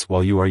grace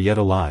while you are yet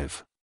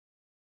alive?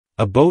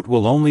 A boat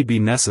will only be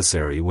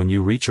necessary when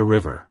you reach a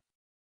river.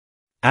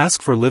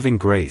 Ask for living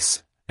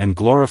grace, and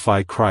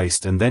glorify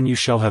Christ, and then you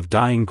shall have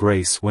dying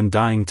grace when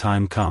dying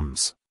time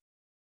comes.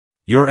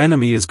 Your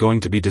enemy is going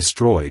to be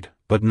destroyed,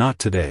 but not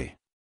today.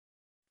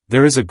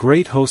 There is a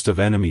great host of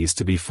enemies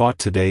to be fought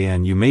today,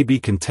 and you may be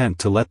content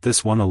to let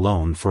this one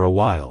alone for a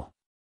while.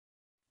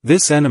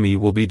 This enemy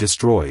will be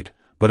destroyed,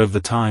 but of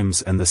the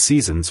times and the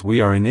seasons we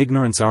are in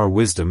ignorance. Our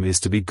wisdom is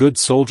to be good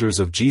soldiers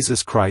of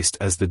Jesus Christ,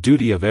 as the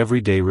duty of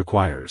every day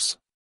requires.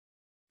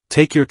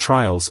 Take your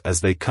trials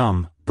as they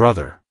come,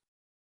 brother.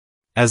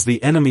 As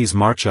the enemies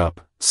march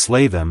up,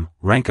 slay them,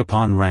 rank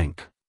upon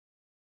rank.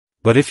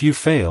 But if you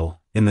fail,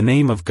 in the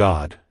name of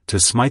God, to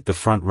smite the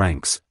front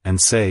ranks, and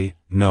say,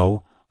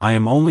 "No, I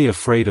am only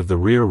afraid of the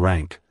rear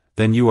rank,"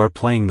 then you are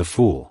playing the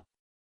fool.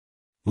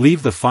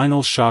 Leave the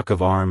final shock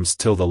of arms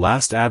till the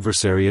last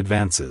adversary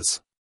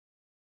advances.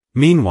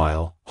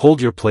 Meanwhile,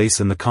 hold your place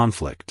in the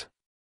conflict.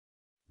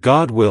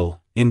 God will,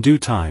 in due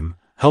time,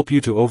 help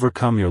you to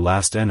overcome your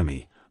last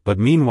enemy, but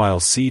meanwhile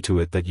see to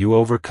it that you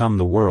overcome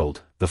the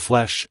world, the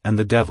flesh, and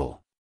the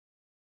devil.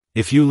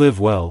 If you live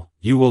well,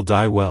 you will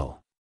die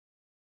well.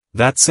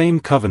 That same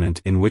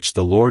covenant in which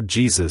the Lord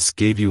Jesus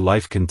gave you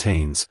life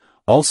contains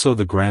also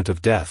the grant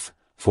of death,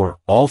 for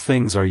all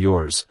things are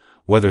yours,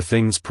 whether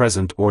things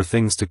present or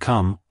things to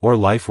come, or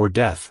life or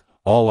death,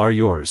 all are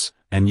yours,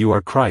 and you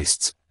are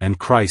Christ's, and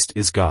Christ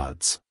is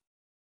God's.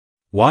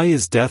 Why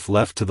is death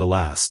left to the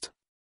last?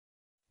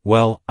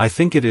 Well, I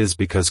think it is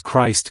because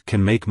Christ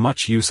can make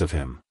much use of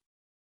him.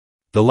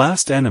 The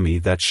last enemy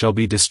that shall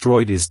be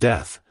destroyed is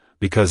death,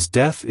 because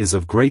death is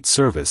of great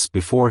service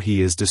before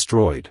he is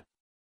destroyed.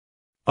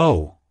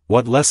 Oh,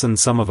 what lesson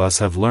some of us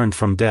have learned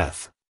from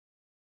death!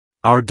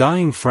 Our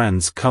dying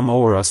friends come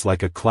o'er us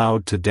like a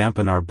cloud to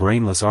dampen our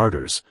brainless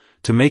ardors,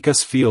 to make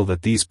us feel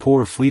that these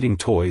poor fleeting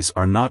toys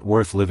are not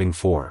worth living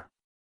for.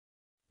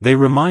 They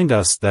remind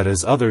us that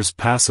as others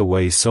pass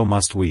away so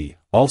must we,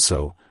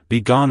 also,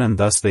 be gone, and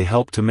thus they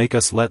help to make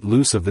us let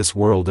loose of this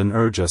world and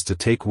urge us to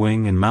take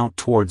wing and mount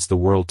towards the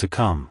world to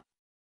come.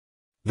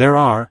 There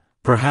are,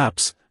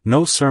 perhaps,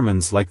 no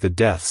sermons like the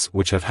deaths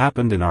which have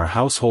happened in our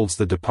households.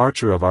 The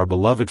departure of our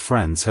beloved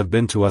friends have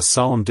been to us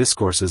solemn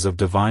discourses of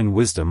divine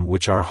wisdom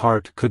which our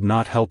heart could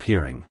not help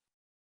hearing.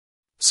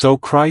 So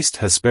Christ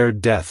has spared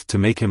death to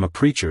make him a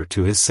preacher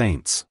to his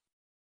saints.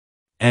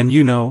 And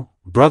you know,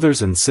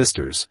 brothers and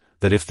sisters,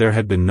 that if there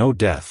had been no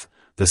death,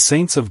 the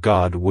saints of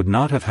God would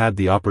not have had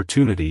the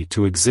opportunity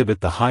to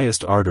exhibit the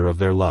highest ardor of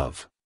their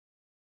love.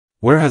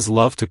 Where has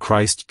love to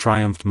Christ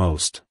triumphed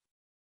most?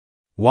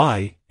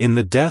 Why, in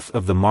the death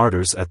of the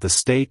martyrs at the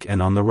stake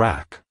and on the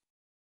rack.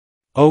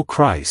 O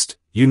Christ,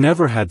 you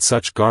never had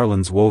such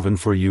garlands woven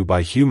for you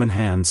by human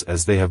hands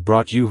as they have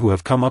brought you who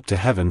have come up to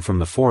heaven from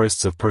the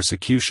forests of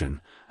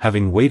persecution,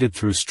 having waded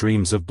through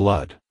streams of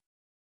blood.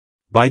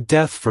 By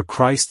death for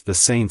Christ the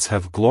saints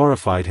have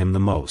glorified him the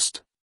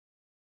most.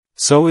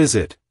 So is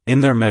it,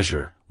 in their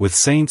measure, with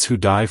saints who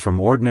die from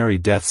ordinary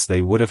deaths.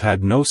 They would have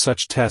had no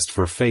such test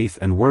for faith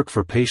and work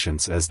for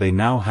patience as they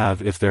now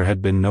have if there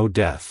had been no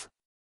death.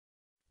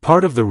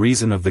 Part of the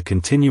reason of the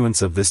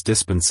continuance of this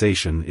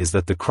dispensation is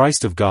that the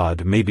Christ of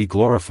God may be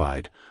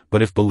glorified,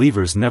 but if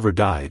believers never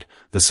died,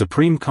 the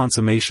supreme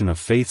consummation of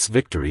faith's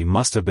victory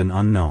must have been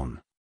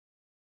unknown.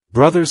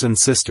 Brothers and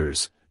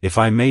sisters, if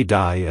I may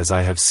die as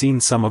I have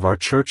seen some of our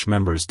church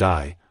members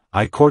die,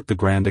 I court the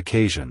grand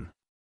occasion.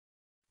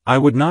 I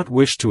would not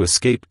wish to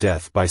escape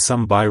death by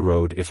some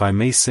by-road if I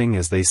may sing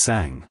as they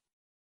sang.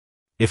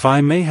 If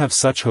I may have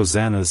such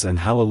hosannas and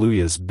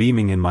hallelujahs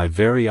beaming in my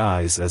very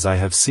eyes as I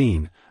have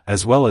seen,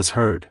 as well as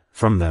heard,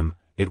 from them,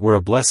 it were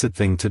a blessed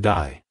thing to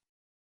die.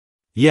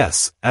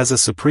 Yes, as a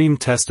supreme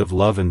test of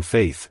love and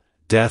faith,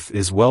 death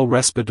is well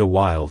respite a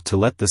while to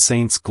let the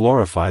saints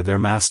glorify their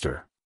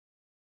Master.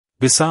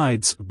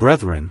 Besides,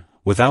 brethren,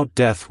 without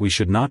death we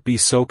should not be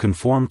so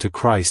conformed to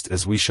Christ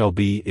as we shall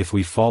be if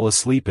we fall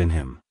asleep in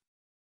him.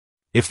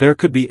 If there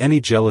could be any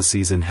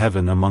jealousies in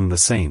heaven among the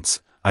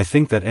saints, I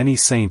think that any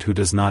saint who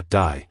does not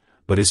die,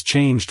 but is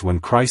changed when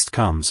Christ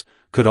comes,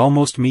 could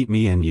almost meet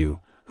me and you,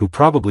 who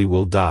probably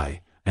will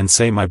die, and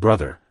say, my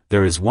brother,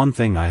 there is one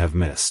thing I have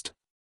missed.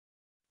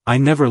 I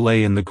never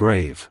lay in the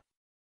grave.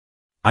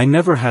 I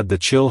never had the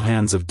chill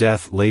hands of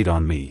death laid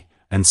on me,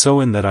 and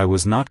so in that I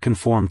was not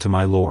conformed to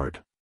my Lord.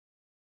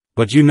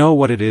 But you know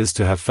what it is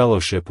to have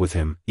fellowship with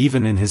him,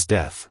 even in his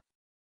death.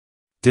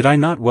 Did I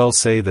not well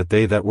say that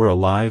they that were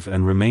alive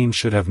and remain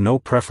should have no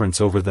preference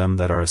over them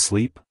that are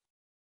asleep?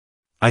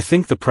 I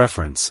think the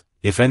preference,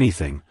 if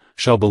anything,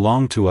 shall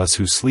belong to us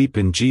who sleep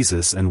in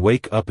Jesus and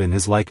wake up in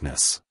his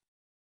likeness.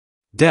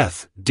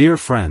 Death, dear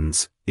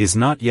friends, is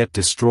not yet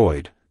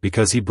destroyed,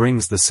 because he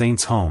brings the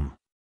saints home.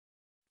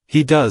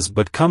 He does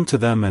but come to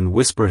them and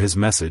whisper his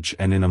message,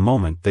 and in a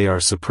moment they are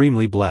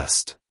supremely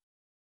blessed.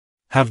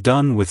 Have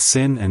done with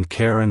sin and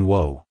care and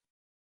woe.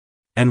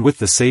 And with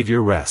the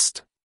Savior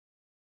rest.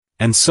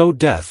 And so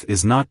death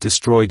is not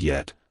destroyed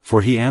yet,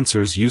 for he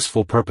answers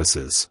useful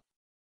purposes.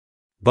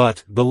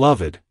 But,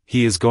 beloved,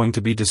 he is going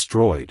to be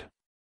destroyed.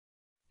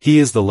 He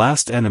is the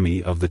last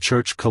enemy of the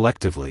church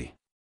collectively.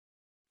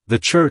 The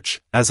church,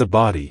 as a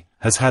body,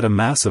 has had a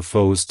mass of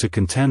foes to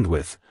contend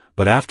with,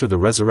 but after the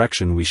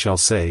resurrection we shall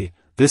say,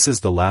 this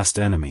is the last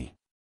enemy.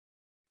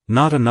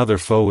 Not another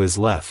foe is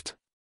left.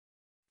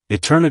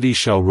 Eternity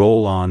shall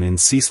roll on in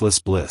ceaseless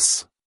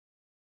bliss.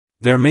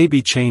 There may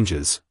be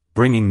changes,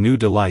 bringing new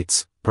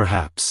delights,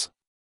 perhaps.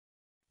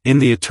 In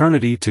the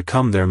eternity to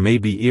come there may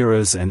be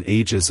eras and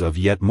ages of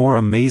yet more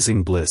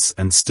amazing bliss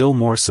and still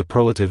more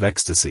superlative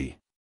ecstasy.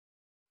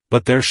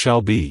 But there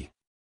shall be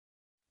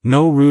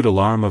no rude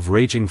alarm of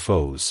raging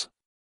foes.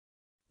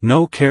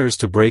 No cares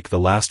to break the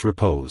last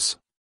repose.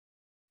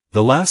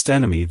 The last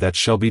enemy that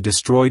shall be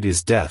destroyed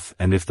is death,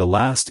 and if the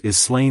last is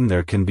slain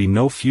there can be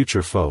no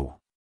future foe.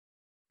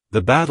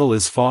 The battle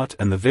is fought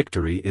and the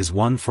victory is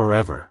won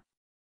forever.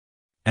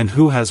 And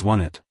who has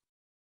won it?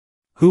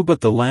 Who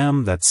but the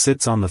Lamb that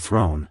sits on the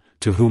throne,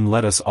 to whom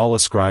let us all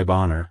ascribe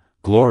honor,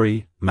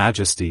 glory,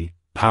 majesty,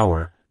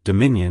 power,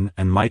 dominion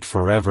and might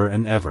forever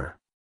and ever.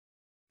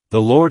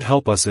 The Lord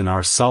help us in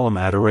our solemn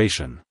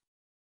adoration.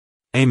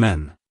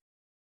 Amen.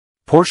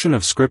 Portion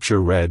of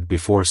Scripture read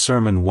before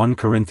sermon 1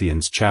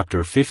 Corinthians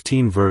chapter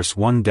 15 verse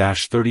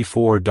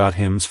 1-34.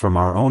 Hymns from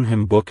our own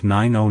hymn book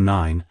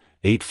 909,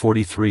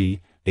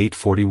 843,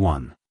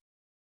 841.